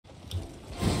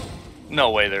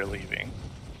No way they're leaving.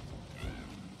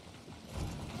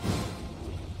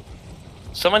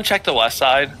 Someone check the west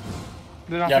side.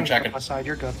 Yeah, I'm checking. West side,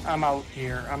 you're good. I'm out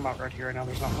here. I'm out right here right now.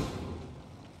 There's nothing.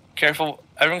 Careful.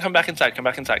 Everyone come back inside. Come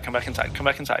back inside. Come back inside. Come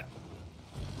back inside.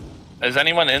 Is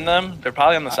anyone in them? They're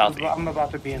probably on the southeast. I'm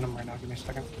about to be in them right now. Give me a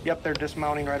second. Yep, they're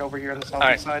dismounting right over here on the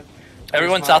southeast side.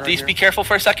 Everyone southeast, be careful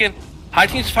for a second.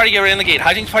 Hijinks party, get ready in the gate.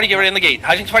 Hijinks party, get ready in the gate.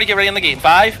 Hijinks party, get ready in the gate.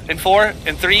 5 and 4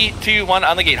 and 3, 2, 1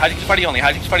 on the gate. Hijinks party only.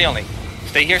 Hijinks party only.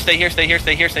 Stay here, stay here, stay here,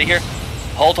 stay here, stay here.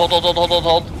 Hold, hold, hold, hold, hold, hold,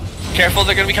 hold. Careful,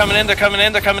 they're gonna be coming in, they're coming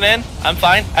in, they're coming in. I'm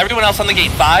fine. Everyone else on the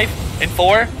gate. 5 and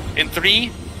 4 and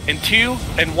 3 and 2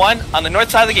 and 1 on the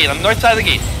north side of the gate. On the north side of the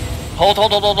gate. Hold,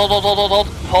 hold, hold, hold, hold, hold, hold, hold,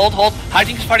 hold, hold.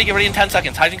 Hijinks party, get ready in 10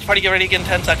 seconds. Hijinks party, get ready again in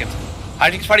 10 seconds.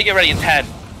 Hijinks party, get ready in 10,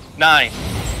 9,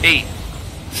 8,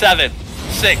 7,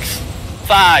 6,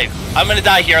 5. I'm gonna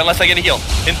die here unless I get a heal.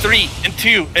 In 3, and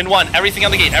 2, and 1. Everything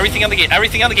on the gate. Everything on the gate.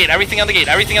 Everything on the gate. Everything on the gate.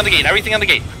 Everything on the gate. Everything on the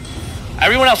gate.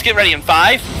 Everyone else get ready in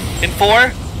 5, and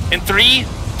 4, and 3,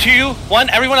 2, 1.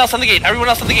 Everyone else on the gate. Everyone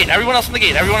else on the gate. Everyone else on the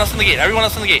gate. Everyone else on the gate. Everyone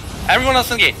else on the gate. Everyone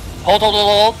else on the gate. Hold, hold,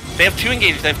 hold, hold. They have 2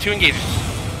 engagers. They have 2 engagers.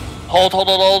 Hold, hold,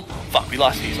 hold, hold. Fuck, we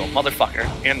lost Diesel, motherfucker,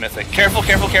 and Mythic. Careful,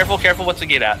 careful, careful, careful. What's the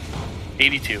gate at?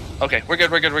 82. Okay, we're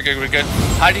good, we're good, we're good, we're good.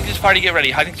 Hijinks party, get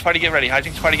ready. Hijinks party, get ready.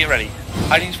 Hijinks party, get ready.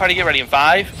 Hijinks party, get ready in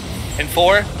 5, and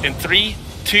 4, and 3,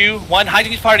 2, 1.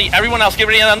 Hijinks party. Everyone else get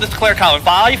ready on this clerical. In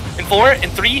 5, and 4,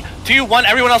 and 3, 2, 1.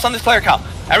 Everyone else on this clerical.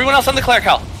 Everyone else on the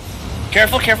clerical.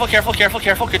 Careful, careful, careful, careful,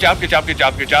 careful. Good job, good job, good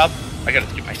job, good job. I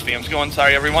gotta get my spams going.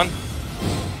 Sorry, everyone.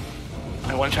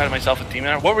 I one-shotted myself with Demon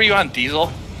Armor. What were you on, Diesel?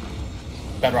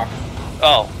 Bedrock.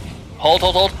 Oh. Hold,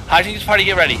 hold, hold. Hijinks party,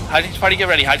 get ready. Hijinks party, get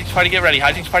ready. Hijinks party, get ready.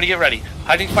 Hijinks party, get ready.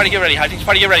 Hijinks party, get ready. Hijinks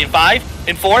party, get ready. In 5,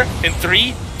 and 4, and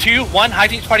 3, 2, 1.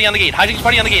 Hijinks party on the gate. Hijinks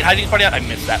party on the gate. Hijinks party on. I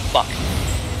missed that. Fuck.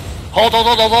 Hold, hold,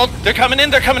 hold, hold, hold. They're coming in.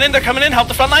 They're coming in. They're coming in. Help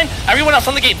the front line. Everyone else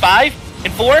on the gate. 5,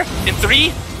 and 4, and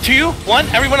 3, 2, 1.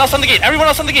 Everyone else on the gate. Everyone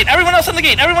else on the gate. Everyone else on the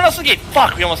gate. Everyone else on the gate.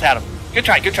 Fuck. We almost had him. Good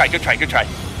try. Good try. Good try. Good try.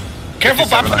 Careful.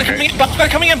 Bomb squad coming in. Bomb squad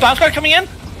coming in. Bomb squad coming in.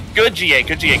 Good GA,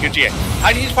 good GA, good GA.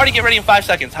 Hijinks party, get ready in 5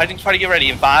 seconds. Hijinks party, get ready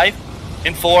in 5,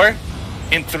 and 4,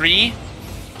 and 3,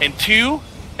 and 2,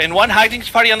 and 1. Hijinks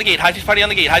party on the gate. Hijinks party on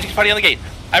the gate. Hijinks party on the gate.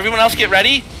 Everyone else get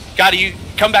ready. Got it. You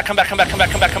come back, come back, come back, come back,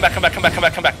 come back, come back, come back, come back, come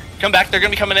back, come back. Come back. They're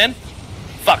gonna be coming in.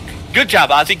 Fuck. Good job,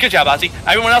 Ozzy. Good job, Ozzy.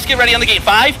 Everyone else get ready on the gate.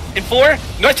 5, and 4,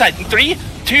 north side. In 3,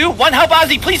 2, 1. Help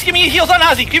Ozzy. Please give me heals on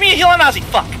Ozzy. Give me a heal on Ozzy.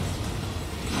 Fuck.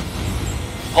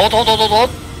 Hold, hold, hold, hold, hold.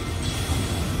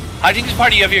 Hijinks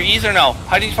party, you have your E's or no?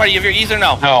 Hijinks party, you have your E's or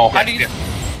no? No.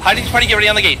 Hijinks party, get ready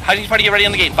on the gate. Hijinks party, get ready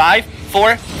on the gate. 5,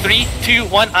 4, 3, 2,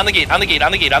 1. On the gate, on the gate,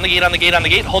 on the gate, on the gate, on the gate, on the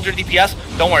gate. Hold your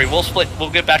DPS. Don't worry, we'll split.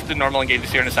 We'll get back to the normal engages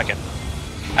here in a second.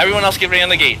 Everyone else get ready on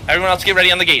the gate. Everyone else get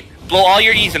ready on the gate. Blow all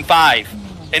your E's in 5,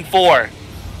 and 4,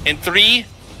 and 3,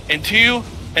 and 2,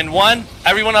 and 1.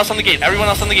 Everyone else on the gate. Everyone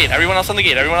else on the gate. Everyone else on the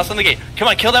gate. Everyone else on the gate. Come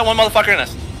on, kill that one motherfucker in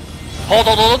us. Hold,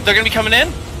 hold, hold. They're gonna be coming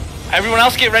in. Everyone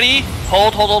else get ready.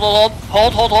 Hold, hold, hold, hold,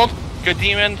 hold, hold, hold. Good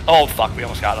demon. Oh, fuck, we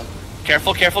almost got him.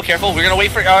 Careful, careful, careful. We're gonna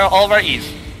wait for all of our E's.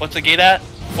 What's the gate at?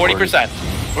 40%.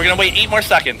 We're gonna wait 8 more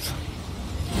seconds.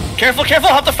 Careful, careful.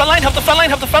 Help the front line, help the front line,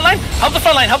 help the front line, help the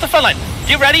front line, help the front line.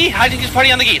 Get ready. Hijinks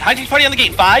party on the gate. Hijinks party on the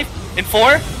gate. 5, and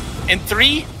 4, and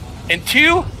 3, and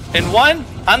 2, and 1.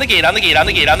 On the gate, on the gate, on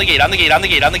the gate, on the gate, on the gate, on the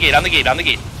gate, on the gate, on the gate, on the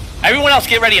gate. Everyone else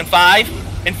get ready in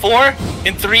 5, and 4,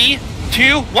 and 3,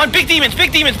 2, 1. Big demons,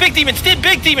 big demons, big demons,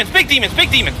 big demons, big demons,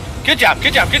 big demons. Good job,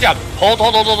 good job, good job. Hold,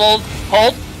 hold, hold, hold, hold,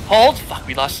 hold, hold. Fuck,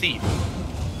 we lost Steve.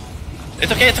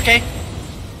 It's okay, it's okay.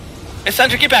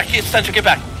 Eccentric, get back, Eccentric, get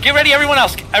back. Get ready, everyone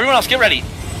else, get ready.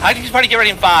 Hijinks party, get ready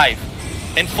in 5,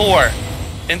 and 4,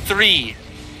 and 3,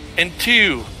 and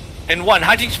 2, and 1.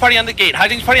 Hijinks party on the gate,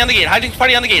 Hijinks party on the gate, Hijinks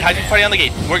party on the gate, Hijinks party on the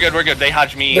gate. We're good, we're good. They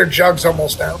hodged me. Their jug's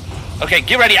almost down. Okay,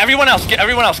 get ready. Everyone else, get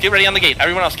ready on the gate.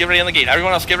 Everyone else, get ready on the gate.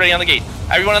 Everyone else, get ready on the gate.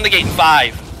 Everyone on the gate in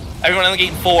 5. Everyone on the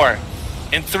gate in 4,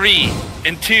 and 3,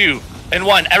 and 2, and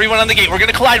 1. Everyone on the gate. We're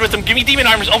gonna collide with them. Give me demon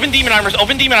armors. Open demon armors.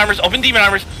 Open demon armors. Open demon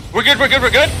armors. We're good. We're good.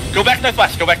 We're good. Go back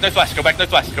northwest. Go back northwest. Go back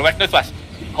northwest. Go back northwest.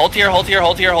 Hold here. Hold here.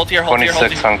 Hold here. Hold here. Hold here.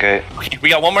 26 on gate. Okay, we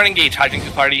got one more engage.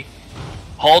 Hijinks party.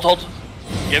 Hold. Hold.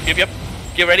 Yep. Yep. Yep.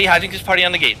 Get ready. Hijinks party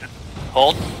on the gate.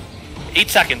 Hold. 8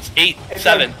 seconds. 8,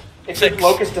 7. It's 6, like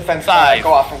Locust defense. 5,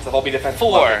 go offensive. I'll be defensive.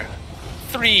 4,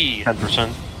 3,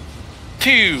 10%.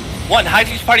 2, 1.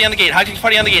 Hijinks party on the gate. Hijinks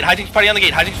party on the gate. Hijinks party on the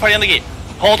gate. Hijinks party on the gate.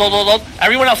 Hold, hold, hold, hold.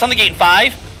 Everyone else on the gate in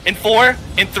 5, and 4,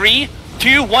 and 3,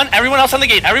 2, 1. Everyone else on the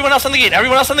gate. Everyone else on the gate.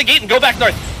 Everyone else on the gate, and go back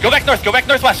north. Go back north. Go back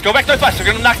northwest. Go back northwest. They're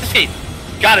gonna knock this gate.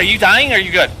 God, are you dying? Or are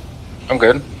you good? I'm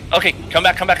good. Okay, come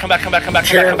back. Come back. Come back. Come back. Come back.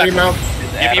 Come back. Come back. Remount.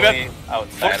 Yep, yep, yep.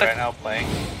 Outside right now playing.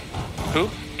 Who?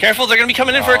 Careful, they're gonna be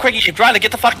coming in for a quick escape. Rhonda,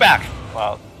 get the fuck back.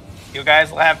 Well, you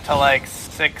guys will have to like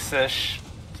 6-ish.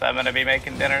 So I'm gonna be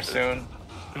making dinner soon.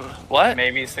 What?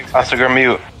 Maybe 6. Oscar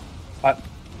mute. What?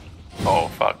 Oh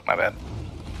fuck, my bad.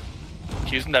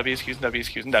 Q's and W's, Q's and W's,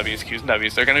 Q's and W's, Q's and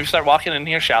W's. They're gonna start walking in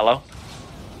here shallow.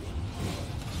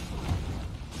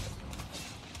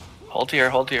 Hold here,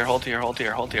 hold here, hold here, hold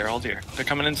here, hold here, hold here. They're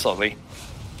coming in slowly.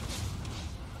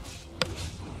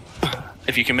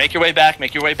 If you can make your way back,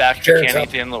 make your way back. If you can't, at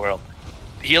the end of the world.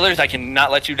 Healers, I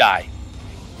cannot let you die.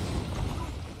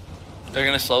 They're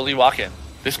gonna slowly walk in.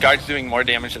 This guard's doing more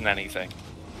damage than anything.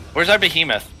 Where's our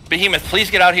behemoth? Behemoth,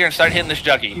 please get out here and start hitting this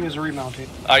juggy. He was remounted.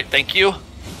 Alright, thank you.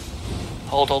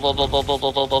 Hold.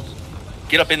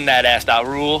 Get up in that ass now,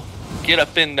 Rule. Get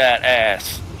up in that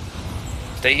ass.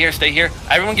 Stay here, stay here.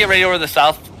 Everyone get ready over the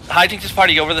south. Hijinks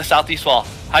party over the southeast wall.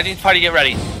 Hijinks party, get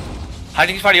ready.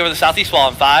 Hijinks party over the southeast wall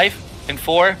in 5, and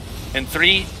 4, and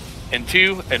 3, and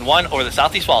 2, and 1 over the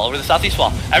southeast wall, over the southeast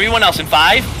wall. Everyone else in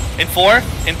 5, and 4,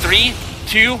 and 3,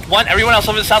 2, 1. Everyone else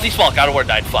over the southeast wall. God of War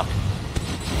died, fuck.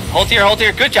 Hold here, hold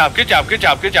here. Good job, good job, good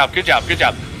job, good job, good job, good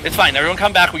job. It's fine, everyone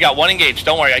come back. We got 1 engaged.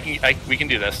 Don't worry, we can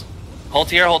do this. Hold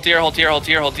here, hold here, hold here, hold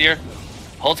here, hold here.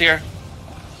 Hold here.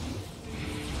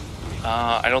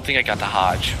 I don't think I got the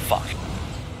Hodge. Fuck.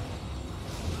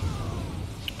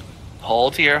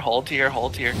 Hold here, hold here,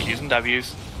 hold here. Q's and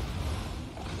W's.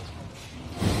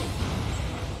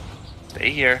 Stay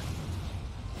here.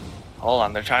 Hold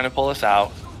on, they're trying to pull us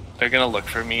out. They're gonna look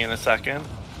for me in a second.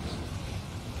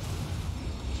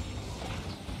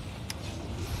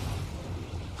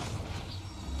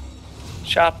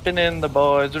 Shopping in the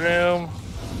boys' room.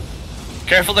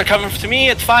 Careful, they're coming to me.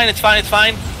 It's fine, it's fine, it's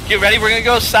fine. Get ready, we're gonna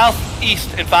go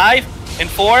southeast in 5, in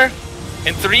 4,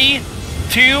 in 3,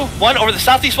 2, 1. Over the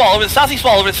southeast wall, over the southeast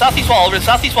wall, over the southeast wall, over the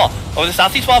southeast wall, over the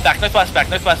southeast wall, back northwest, back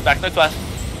northwest, back northwest,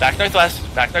 back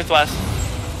northwest, back northwest.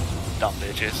 Dumb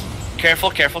bitches.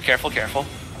 Careful, careful, careful, careful.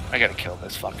 I gotta kill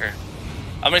this fucker.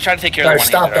 I'm gonna try to take care of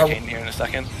the one that arcane here in a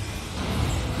second.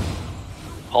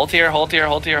 Hold here, hold here,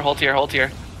 hold here, hold here, hold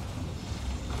here.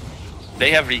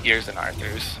 They have re-gears and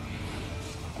Arthurs.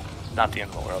 Not the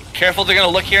end of the world. Careful, they're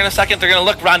gonna look here in a second. They're gonna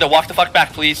look. Rhonda, walk the fuck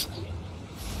back, please.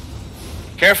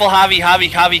 Careful, Javi,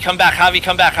 come back, Javi,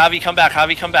 come back, Javi, come back,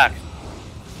 Javi, come back.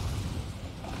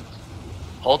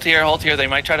 Hold here, hold here. They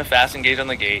might try to fast engage on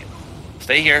the gate.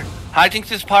 Stay here.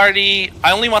 Hijinks' party.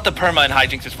 I only want the perma in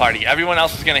Hijinks' party. Everyone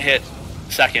else is gonna hit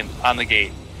second on the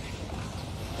gate.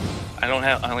 I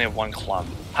only have 1 clump.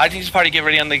 Hijinks' party, get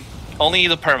ready on the. Only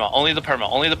the perma, only the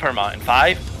perma, only the perma. In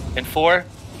 5, in 4,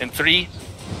 in 3,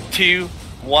 2,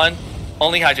 1.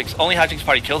 Only Hijinks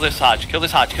party. Kill this Hodge, kill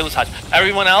this Hodge, kill this Hodge.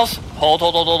 Everyone else, hold.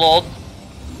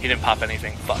 He didn't pop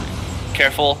anything. Fuck.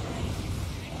 Careful.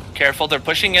 Careful, they're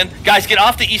pushing in. Guys, get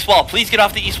off the east wall. Please get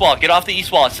off the east wall. Get off the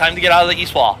east wall. It's time to get out of the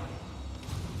east wall.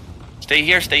 Stay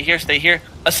here, stay here, stay here.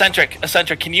 Eccentric,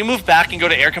 can you move back and go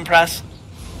to air compress?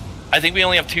 I think we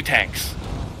only have 2 tanks.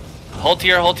 Hold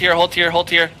here, hold here, hold here, hold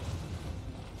here.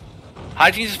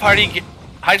 Hijinks party,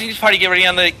 get ready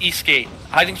on the east gate.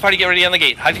 Hijinks party, get ready on the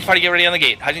gate. Hijinks party, get ready on the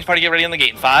gate. Hijinks party, get ready on the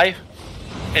gate. 5,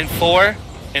 and 4,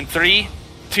 and 3,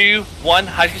 2, 1.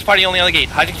 Hijinks party only on the gate.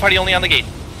 Hijinks party only on the gate.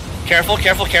 Careful,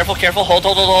 careful, careful, careful.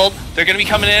 Hold. They're gonna be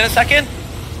coming in a second.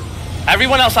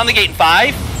 Everyone else on the gate.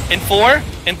 5, and 4,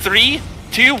 and 3,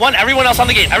 2, 1. Everyone else on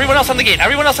the gate. Everyone else on the gate.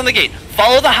 Everyone else on the gate.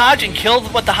 Follow the Hodge and kill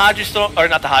what the Hodge is throwing, or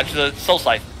not the Hodge, the Soul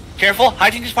Scythe. Careful.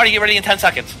 Hijinks party, get ready in 10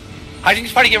 seconds.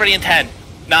 Hijinks party, get ready in 10,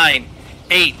 9,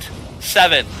 8,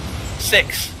 7,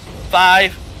 6,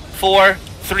 5, 4,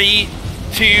 3,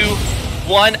 2,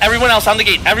 1. Everyone else on the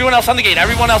gate. Everyone else on the gate.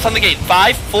 Everyone else on the gate.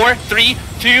 5, 4, 3,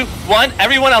 2, 1.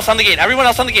 Everyone else on the gate. Everyone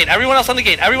else on the gate. Everyone else on the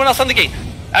gate. Everyone else on the gate.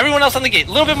 Everyone else on the gate.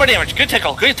 A little bit more damage. Good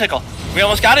tickle. Good tickle. We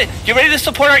almost got it. Get ready to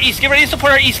support our east. Get ready to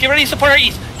support our east. Get ready to support our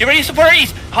east. Get ready to support our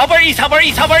east. Help our east. Help our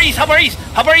east. Help our east. Help our east.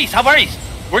 Help our east. Help our east.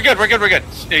 We're good. We're good. We're good.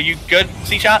 Are you good?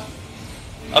 C-shot?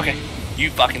 Okay. You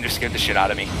fucking just scared the shit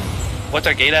out of me. What's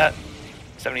our gate at?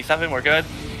 77. We're good.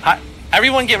 Hi.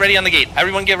 Everyone get ready on the gate.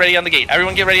 Everyone get ready on the gate.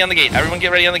 Everyone get ready on the gate. Everyone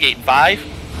get ready on the gate.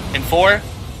 5, and 4,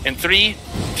 and 3,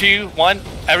 2, 1.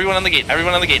 Everyone on the gate.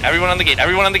 Everyone on the gate. Everyone on the gate.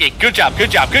 Everyone on the gate. Good job.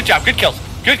 Good job. Good job. Good kills.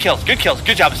 Good kills. Good kills.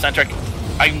 Good job, Eccentric.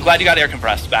 I'm glad you got air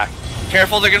compressed back.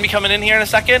 Careful, they're gonna be coming in here in a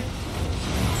second.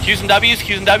 Q's and W's.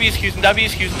 Q's and W's. Q's and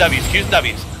W's. Q's and W's. Q's and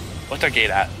W's. What's our gate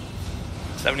at?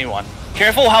 71.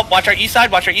 Careful. Watch our east side.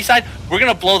 Watch our east side. We're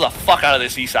gonna blow the fuck out of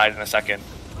this east side in a second.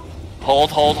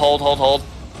 Hold.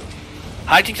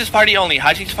 Hijinks party only.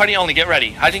 Hijinks party only. Get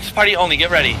ready. Hijinks party only.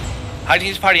 Get ready.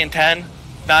 Hijinks party in 10,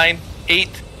 9,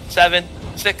 8, 7,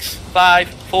 6, 5,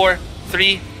 4,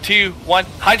 3, 2, 1.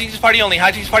 Hijinks party only.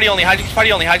 Hijinks party only. Hijinks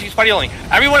party only. Hijinks party only.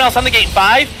 Everyone else on the gate.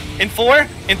 5 and 4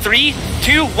 and 3,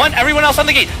 2, 1. Everyone else on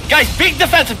the gate. Guys, big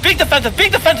defensive, big defensive,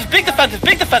 big defensive, big defensive,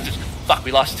 big defensive. Fuck,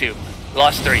 we lost 2. We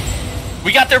lost 3.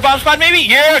 We got their bomb spot, maybe?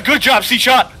 Yeah, good job,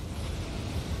 C-Shot.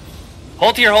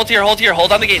 Hold here, hold here, hold here.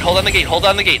 Hold on the gate, hold on the gate, hold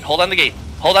on the gate, hold on the gate.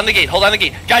 Hold on the gate, hold on the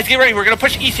gate. Guys, get ready. We're going to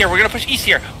push east here. We're going to push east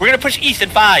here. We're going to push east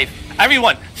in 5.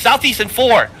 Everyone, southeast in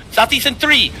 4. Southeast in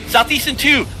 3. Southeast in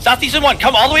 2. Southeast in 1.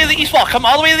 Come all the way to the east wall. Come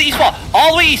all the way to the east wall.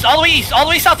 All the way east, all the way east, all the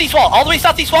way southeast wall. All the way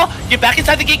southeast wall. Get back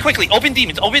inside the gate quickly. Open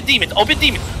demons, open demons, open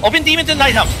demons. Open demons and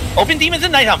night hounds. Open demons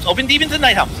and night hounds. Open demons and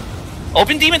night hounds.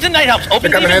 Open demons and night hounds.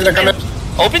 Open demons and night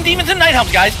hounds. Open demons and night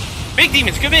hounds, guys. Big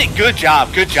demons. Good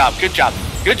job. Good job. Good job.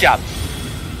 Good job.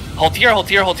 Hold here, hold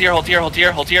here, hold here, hold here, hold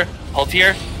here, hold here, hold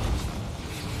here.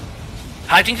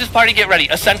 Hijinks' party, get ready.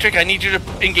 Eccentric, I need you to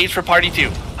engage for party 2.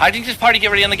 Hijinks' party, get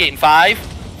ready on the gate in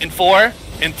 5, in 4,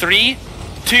 in 3,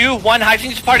 2, 1.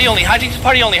 Hijinks' party only. Hijinks'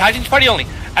 party only. Hijinks' party only.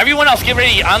 Everyone else, get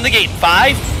ready on the gate.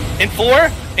 5, in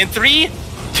 4, in 3,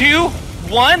 2,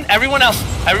 1. Everyone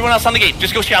else on the gate.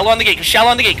 Just go shallow on the gate. Go shallow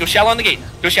on the gate. Go shallow on the gate.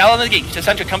 Go shallow on the gate.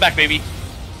 Eccentric, come back, baby.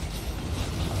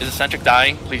 Is Eccentric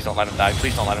dying? Please don't let him die.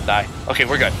 Please don't let him die. Okay,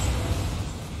 we're good.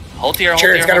 Hold here, hold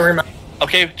Chariot's here. got to remount.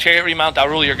 Okay, Chariot remount. I'll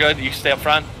rule. You're good. You can stay up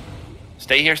front.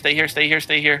 Stay here, stay here, stay here,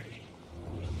 stay here.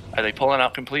 Are they pulling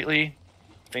out completely?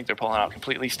 I think they're pulling out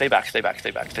completely. Stay back, stay back, stay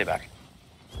back, stay back.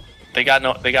 They got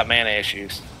mana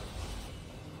issues.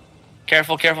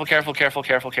 Careful, careful, careful, careful,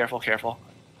 careful, careful, careful.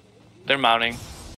 They're mounting.